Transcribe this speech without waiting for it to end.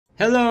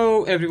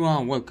Hello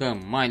everyone,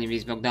 welcome, my name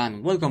is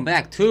Bogdan, welcome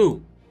back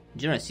to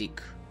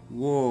Jurassic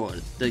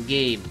World, the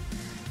game.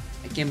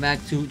 I came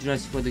back to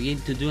Jurassic World again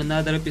to do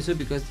another episode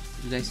because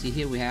you guys see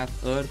here we have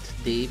Earth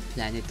Day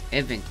Planet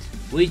event,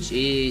 which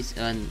is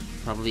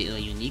probably a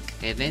unique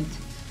event,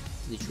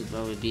 which will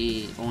probably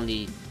be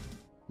only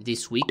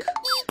this week,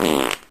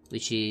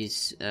 which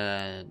is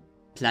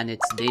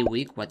Planet's Day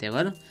week,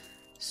 whatever.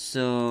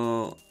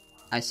 So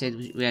I said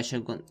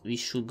we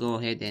should go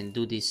ahead and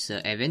do this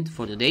event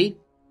for today.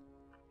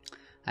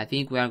 I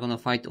think we are gonna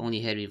fight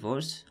only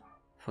herbivores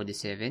for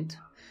this event.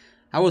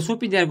 I was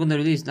hoping they are gonna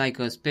release like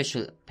a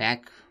special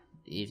pack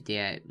if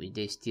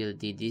they still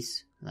did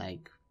this,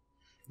 like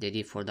they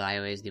did for the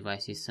iOS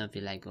devices,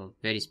 something like a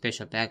very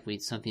special pack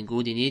with something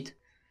good in it.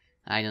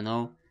 I don't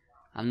know.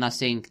 I'm not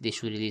saying they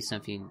should release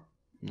something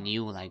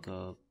new like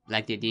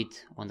they did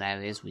on the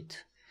iOS with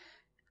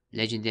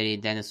legendary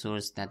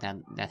dinosaurs that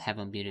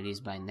haven't been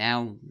released by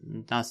now.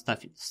 Not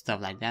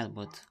stuff like that,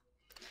 but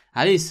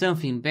at least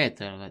something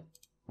better. But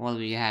all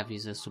we have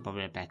is a super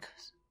rare pack.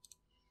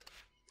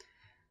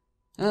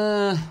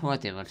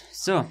 Whatever.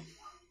 So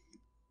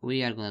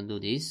we are gonna do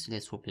this.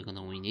 Let's hope we're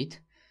gonna win it.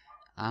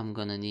 I'm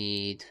gonna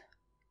need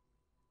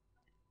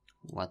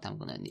what I'm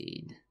gonna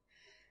need.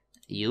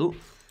 You,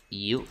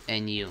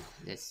 and you.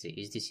 Let's see.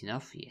 Is this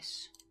enough?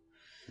 Yes.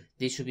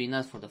 This should be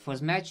enough for the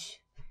first match.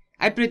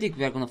 I predict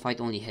we are gonna fight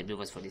only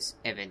herbivores for this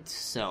event.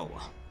 So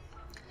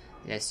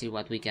let's see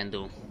what we can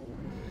do.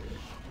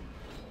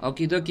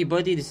 Okie dokie,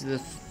 buddy. This is the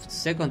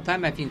second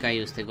time I think I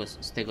used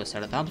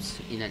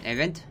Stegoceratops in an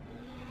event.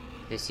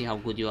 Let's see how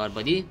good you are,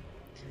 buddy.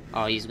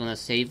 Oh, he's gonna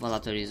save a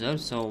lot of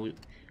reserves, so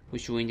we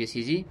should win this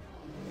easy.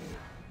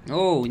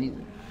 Oh, we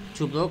need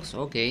 2 blocks.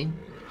 Okay.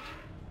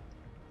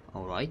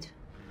 Alright.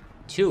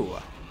 2.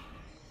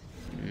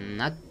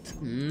 Not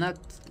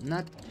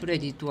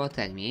ready to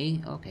attack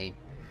me. Okay.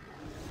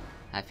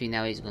 I think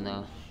now he's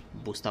gonna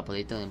boost up a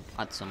little and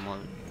add some more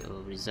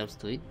reserves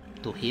to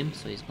him,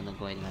 so he's gonna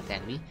go ahead and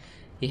attack me.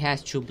 He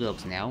has 2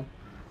 blocks now,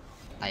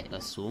 I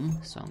assume.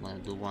 So I'm gonna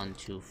do 1,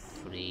 2,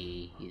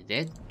 3. He's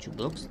dead. 2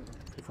 blocks.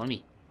 3 for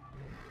me.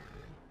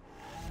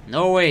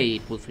 No way he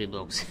put 3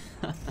 blocks.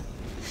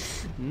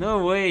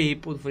 No way he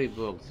put 3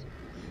 blocks.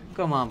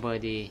 Come on,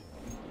 buddy.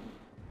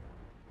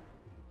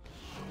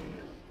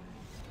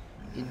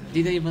 He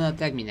didn't even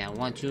attack me now.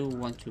 1, 2,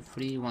 1, 2,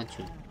 3, 1,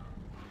 2.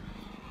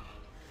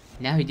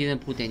 Now he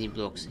didn't put any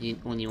blocks.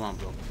 Only 1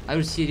 block. Are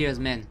you serious,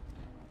 man?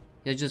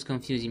 You're just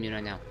confusing me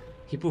right now.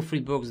 He put 3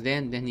 blocks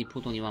then he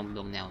put only 1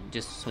 block now,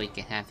 just so he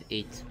can have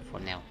 8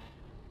 for now.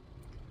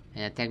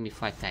 And attack me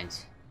 5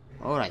 times.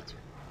 Alright.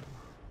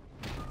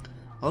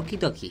 Okie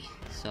dokie.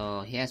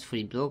 So he has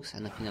 3 blocks. I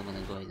don't think I'm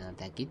gonna go ahead and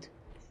attack it.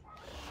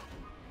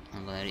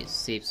 I'm gonna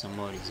save some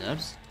more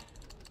reserves.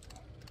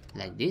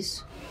 Like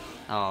this.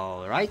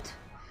 Alright.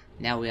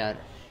 Now we are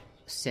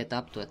set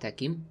up to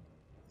attack him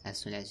as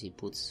soon as he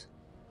puts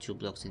 2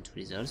 blocks into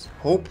reserves.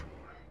 Hope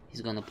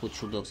he's gonna put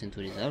 2 blocks into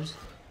reserves.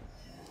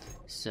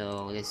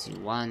 So let's see,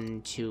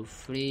 1, 2,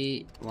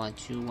 3, 1,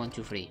 2, 1,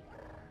 2, 3.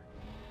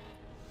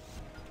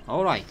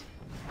 Alright.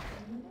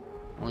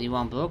 Only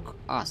 1 block,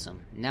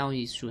 awesome. Now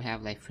he should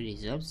have like 3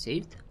 reserves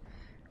saved.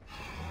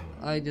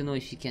 I don't know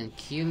if he can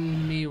kill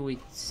me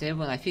with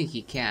 7. I think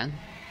he can.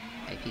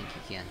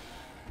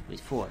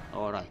 With 4,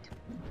 alright.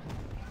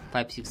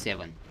 5, 6,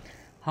 7.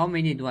 How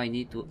many do I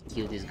need to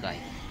kill this guy?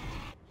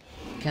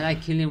 Can I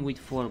kill him with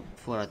 4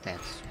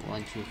 attacks?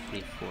 1, 2,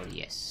 3, 4,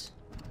 yes.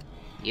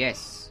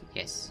 Yes.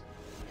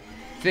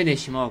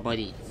 Finish him off,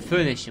 buddy.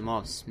 Finish him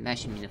off.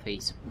 Smash him in the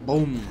face.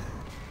 Boom.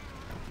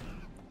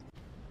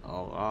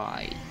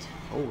 Alright.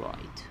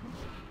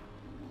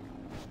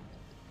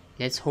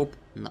 Let's hope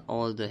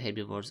all the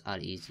herbivores are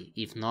easy.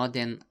 If not,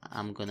 then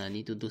I'm gonna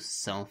need to do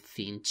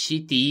something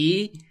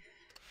cheaty.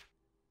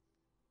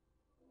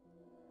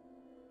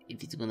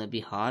 If it's gonna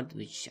be hard,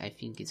 which I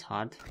think it's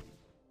hard.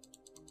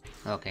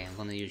 Okay, I'm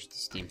gonna use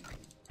this team.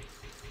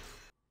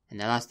 And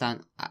the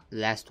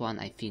last one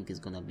I think is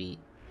gonna be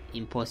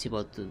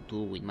impossible to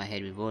do with my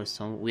herbivores,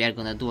 so we are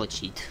gonna do a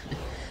cheat.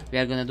 We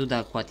are gonna do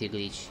the aquatic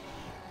glitch,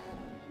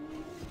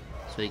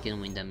 so we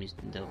can win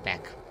the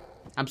pack.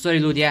 I'm sorry,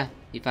 Ludia,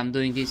 if I'm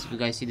doing this. If you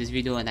guys see this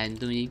video and I'm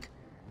doing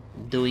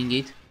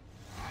it,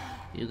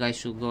 you guys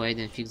should go ahead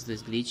and fix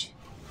this glitch,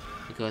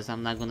 because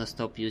I'm not gonna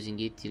stop using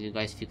it till you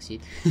guys fix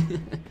it.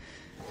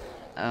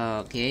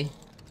 Okay,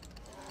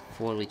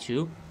 4 with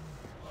you.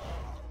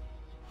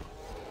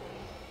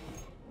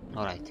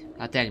 Alright,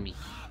 attack me.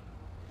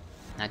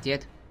 Not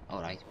yet?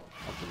 Alright.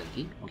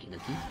 Okay.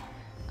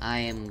 I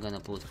am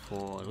gonna put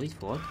 4 with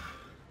 4.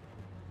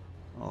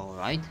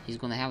 Alright, he's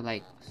gonna have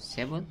like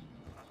 7,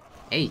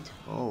 8.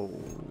 Oh.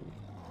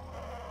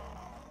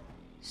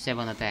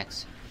 7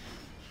 attacks.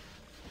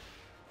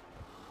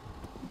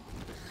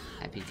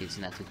 I think it's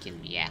enough to kill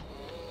me, yeah.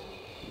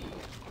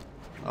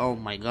 Oh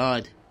my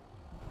god.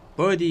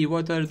 Buddy,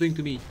 what are you doing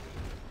to me?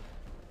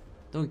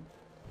 Don't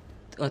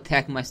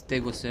attack my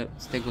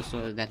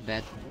Stegosaurus that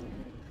bad.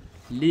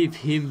 Leave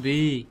him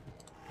be.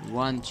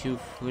 1, 2,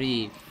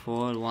 3,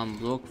 4, 1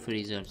 block, 3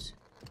 reserves.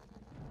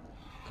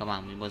 Come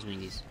on, we must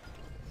win this.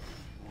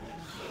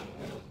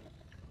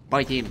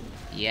 Bite him.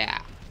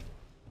 Yeah.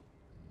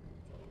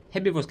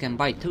 Herbivores can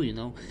bite too, you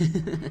know.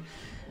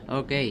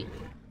 Okay.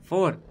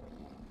 4.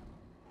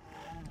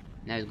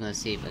 Now it's gonna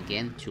save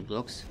again. 2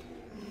 blocks.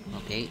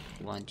 Okay.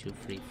 1, 2,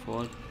 3,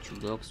 4. 2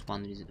 blocks.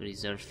 1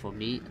 reserved for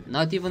me.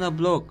 Not even a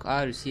block.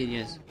 Are you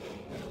serious?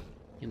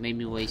 You made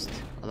me waste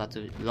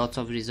lots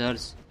of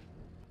reserves.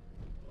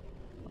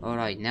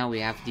 Alright, now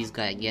we have this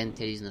guy again,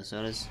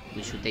 Therizinosaurus.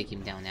 We should take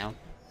him down now.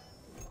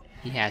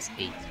 He has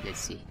 8. Let's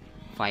see.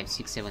 5,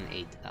 6, 7,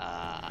 8.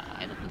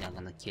 I don't think I'm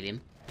gonna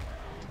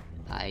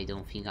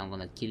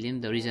kill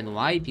him. The reason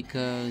why,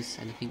 because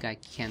I don't think I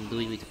can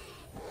do it with...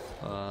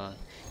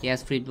 he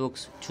has 3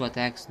 blocks, 2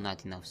 attacks,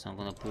 not enough. So I'm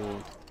gonna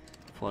put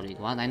 4 with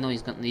 1. I know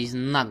he's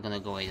not gonna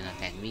go ahead and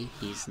attack me.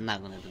 He's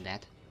not gonna do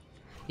that.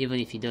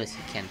 Even if he does,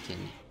 he can't kill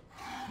me.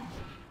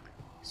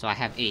 So I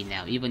have 8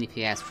 now. Even if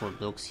he has 4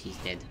 blocks, he's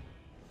dead.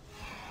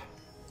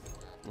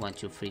 1,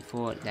 2, 3,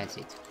 4. That's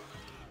it.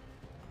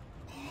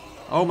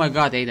 Oh my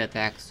god, 8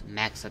 attacks.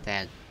 Max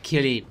attack.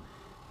 Kill him.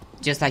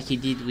 Just like he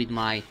did with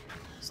my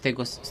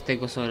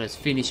Stegosaurus.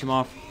 Finish him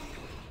off.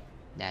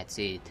 That's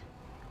it.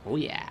 Oh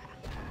yeah.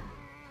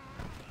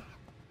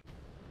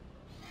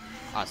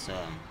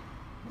 Awesome.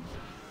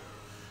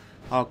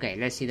 Okay,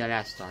 let's see the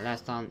last one.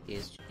 Last one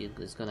is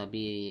gonna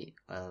be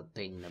a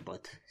pain in the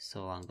butt.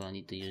 So I'm gonna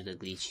need to use the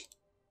glitch.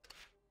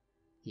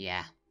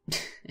 Yeah.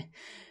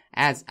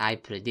 As I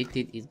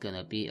predicted, it's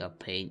gonna be a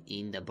pain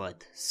in the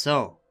butt.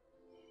 So,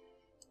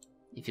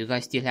 if you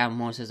guys still have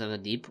Monsters of the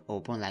Deep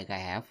open like I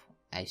have,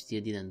 I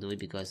still didn't do it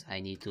because I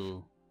need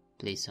to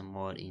play some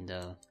more in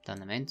the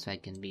tournament so I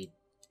can be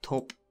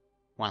top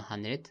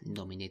 100 in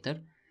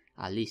Dominator,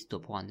 at least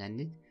top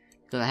 100.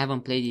 Because I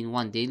haven't played in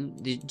 1 day.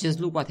 Just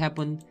look what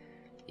happened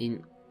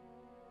in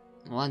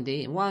 1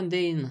 day. 1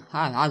 day in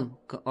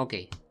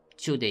okay,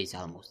 2 days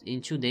almost. In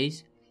 2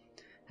 days,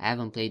 I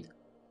haven't played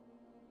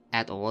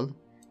at all.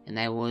 And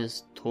I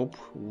was top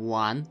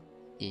 1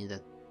 in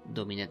the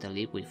Dominator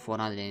League with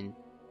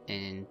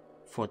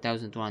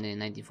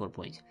 4,294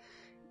 points.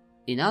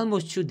 In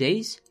almost 2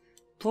 days,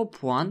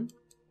 top one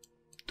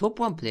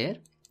player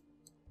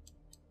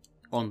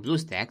on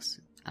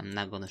BlueStacks. I'm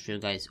not gonna show you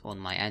guys on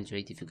my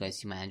Android. If you guys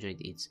see my Android,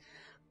 it's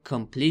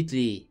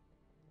completely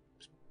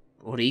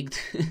rigged.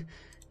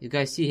 You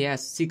guys see he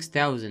has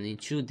 6,000 in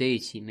 2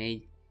 days. He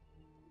made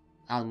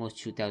almost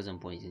 2,000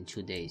 points in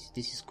 2 days.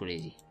 This is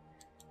crazy.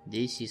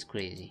 This is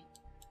crazy.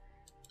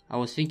 I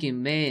was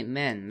thinking,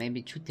 man,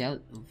 maybe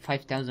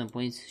 5,000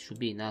 points should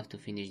be enough to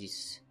finish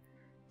this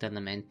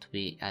tournament, to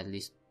be at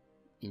least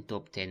in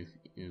top 10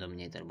 in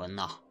Dominator. But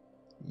no,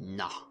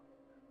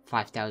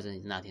 5,000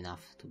 is not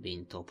enough to be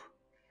in top.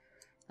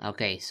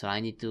 Okay, so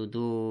I need to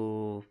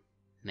do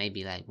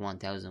maybe like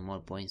 1,000 more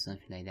points,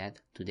 something like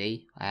that.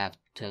 Today I have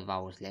 12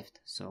 hours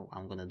left, so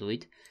I'm gonna do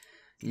it.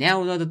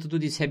 Now in order to do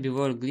this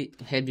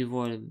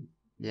herbivore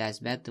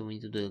last battle, we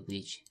need to do a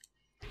glitch.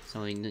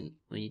 So we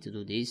need to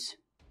do this.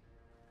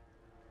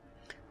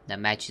 The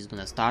match is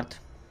gonna start.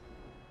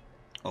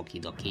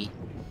 Okie dokie.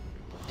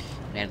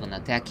 We are gonna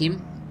attack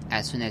him.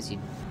 As soon as he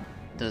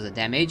does the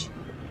damage,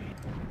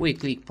 we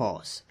click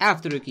pause.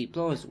 After we click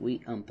pause, we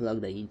unplug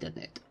the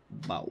internet.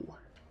 Bow.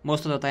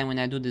 Most of the time when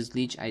I do this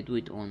glitch, I do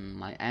it on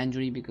my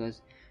Android,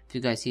 because if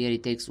you guys see here,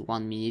 it takes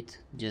 1 minute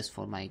just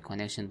for my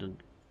connection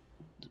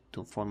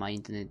for my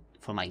internet,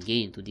 for my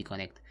game to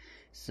deconnect.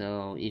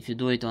 So if you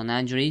do it on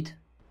Android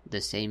the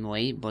same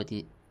way, but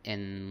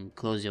and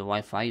close your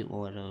Wi-Fi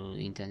or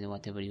internet,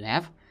 whatever you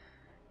have,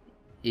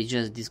 it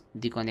just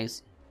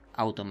disconnects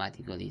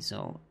automatically.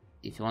 So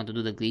if you want to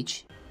do the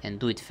glitch and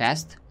do it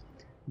fast,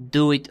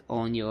 do it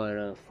on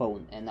your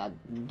phone, and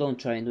don't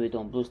try and do it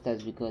on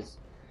BlueStacks because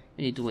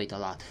you need to wait a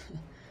lot.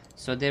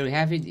 So there we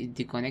have it. It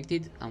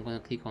deconnected. I'm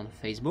gonna click on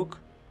Facebook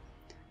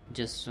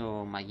just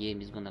so my game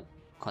is gonna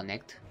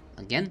connect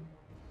again.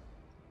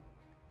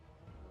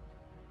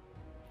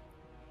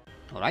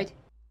 Alright,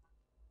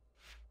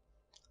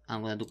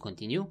 I'm gonna do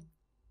continue.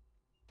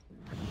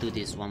 Do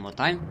this one more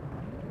time.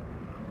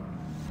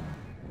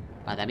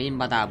 Bada bing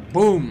bada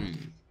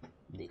boom.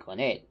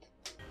 Deconnect.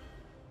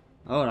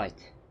 Alright,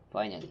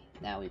 finally.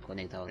 Now we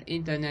connect our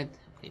internet.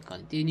 We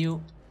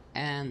continue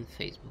and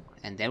Facebook.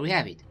 And there we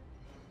have it.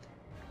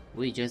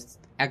 We just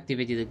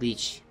activated the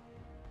glitch.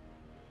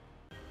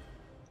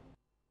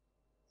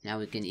 Now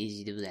we can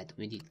easily do that.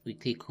 We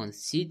click on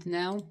seed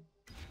now.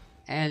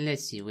 And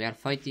let's see, we are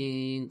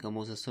fighting a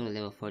Mosasaur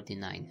level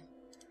 49.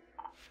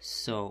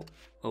 So,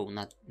 oh,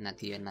 not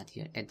here,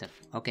 enter.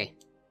 Okay.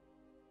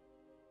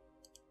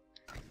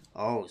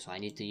 Oh, so I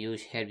need to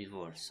use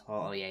herbivores.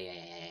 Oh,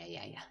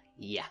 yeah.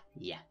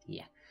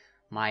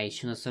 My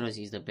Shinosaurus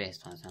is the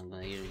best one, so I'm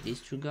gonna use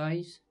these two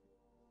guys.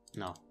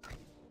 No,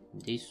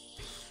 this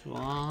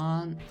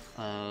one.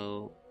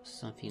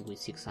 Something with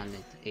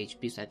 600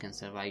 HP, so I can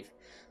survive.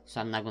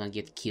 So I'm not gonna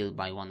get killed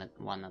by one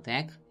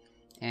attack.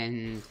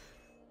 And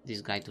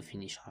this guy to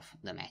finish off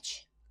the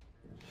match.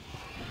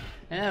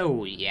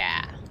 Oh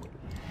yeah,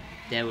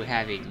 there we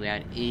have it. We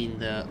are in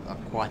the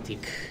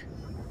aquatic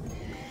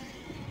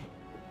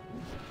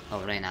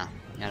Oh, Reyna,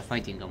 we are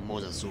fighting a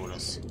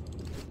Mosasaurus.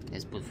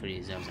 Let's put 3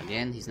 reserves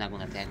again. He's not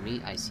gonna attack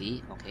me. I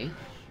see. Okay.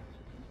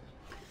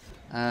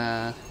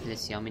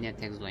 Let's see how many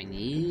attacks do I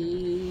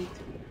need.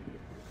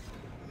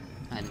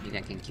 I don't think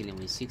I can kill him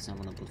with 6. I'm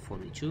gonna put 4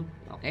 with 2.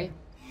 Okay.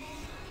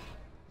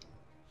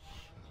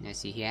 Let's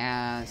see. He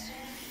has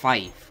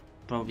 5.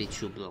 Probably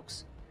 2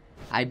 blocks.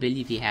 I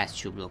believe he has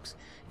 2 blocks.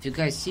 If you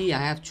guys see, I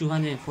have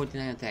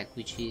 249 attack,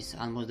 which is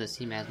almost the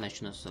same as my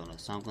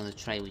Shinosaurus. So I'm gonna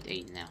try with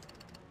 8 now.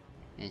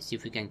 And see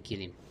if we can kill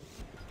him.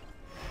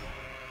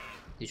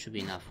 This should be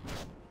enough.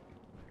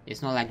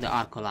 It's not like the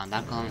Arcolon. The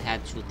Arcolon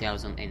had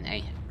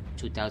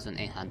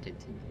 2,800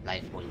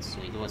 life points,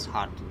 so it was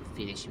hard to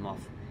finish him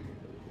off.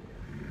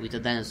 With a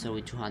dinosaur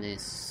with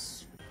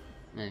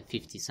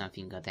 250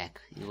 something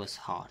attack, it was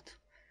hard.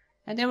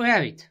 And there we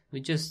have it. We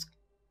just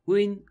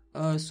win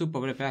a super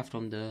repair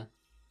from the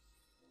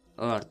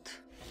Earth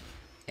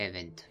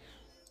event.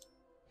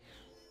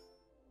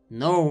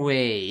 No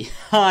way!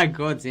 I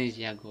got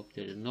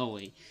Zengiagopterus, no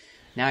way.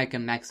 Now I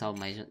can max out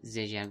my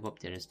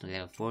Zengiagopterus to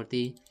level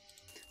 40.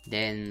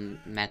 Then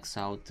max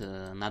out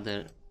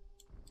another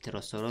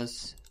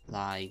Pterosaurus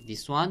like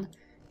this one.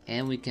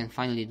 And we can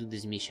finally do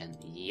this mission.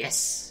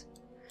 Yes!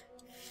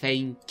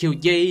 Thank you,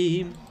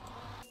 game!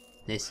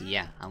 Let's see,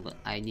 yeah,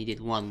 I needed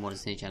one more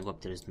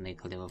Zengiagopterus to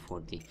make a level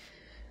 40.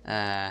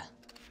 Shall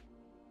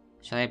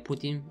I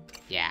put him?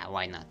 Yeah,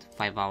 why not?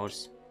 5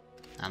 hours.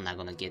 I'm not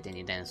gonna get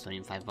any dinosaur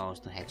in 5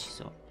 hours to hatch,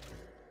 so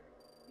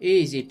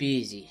easy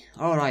peasy.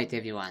 Alright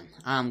everyone,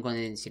 I'm gonna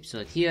end this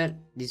episode here.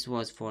 This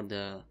was for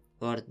the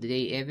Earth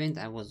Day event.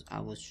 I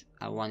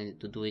wanted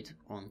to do it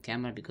on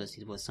camera because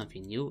it was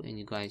something new and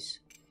you guys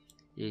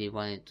really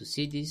wanted to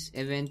see this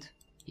event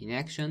in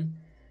action.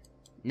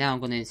 Now I'm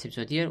gonna end this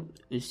episode here.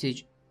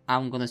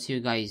 I'm gonna see you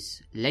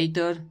guys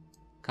later,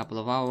 couple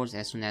of hours,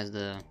 as soon as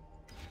the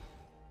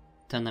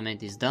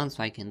tournament is done,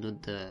 so I can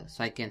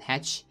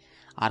hatch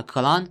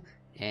Arcolon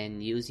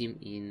and use him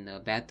in a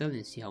battle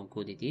and see how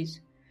good it is.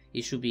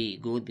 It should be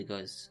good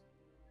because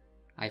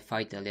I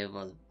fight a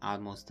level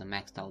almost a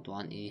maxed out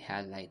one. It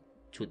had like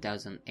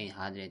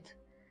 2,800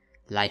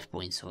 life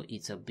points, so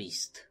it's a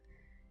beast.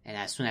 And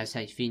as soon as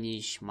I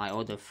finish my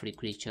other 3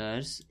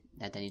 creatures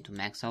that I need to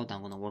max out,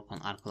 I'm gonna work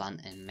on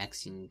Arcolon and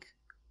maxing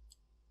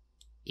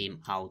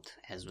him out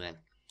as well.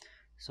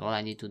 So all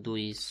I need to do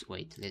is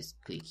wait. Let's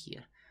click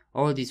here.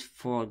 All these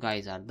 4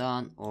 guys are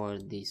done, or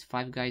these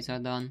 5 guys are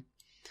done.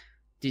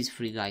 These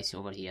 3 guys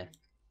over here.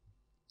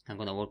 I'm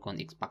gonna work on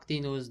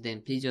Expactinus,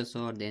 then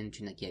Plesiosaur, then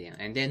Trinacarian,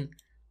 and then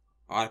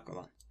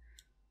Arcolon.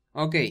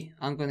 Okay,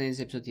 I'm gonna end this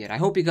episode here. I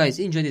hope you guys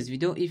enjoyed this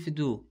video. If you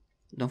do,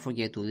 don't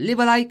forget to leave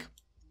a like,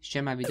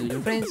 share my video with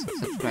your friends,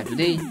 subscribe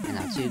today, and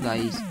I'll see you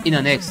guys in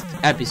the next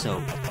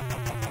episode.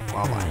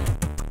 Bye bye.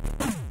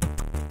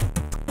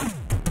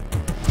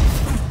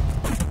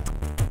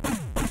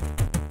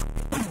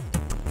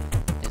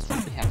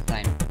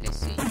 Let's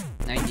see,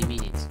 90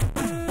 minutes.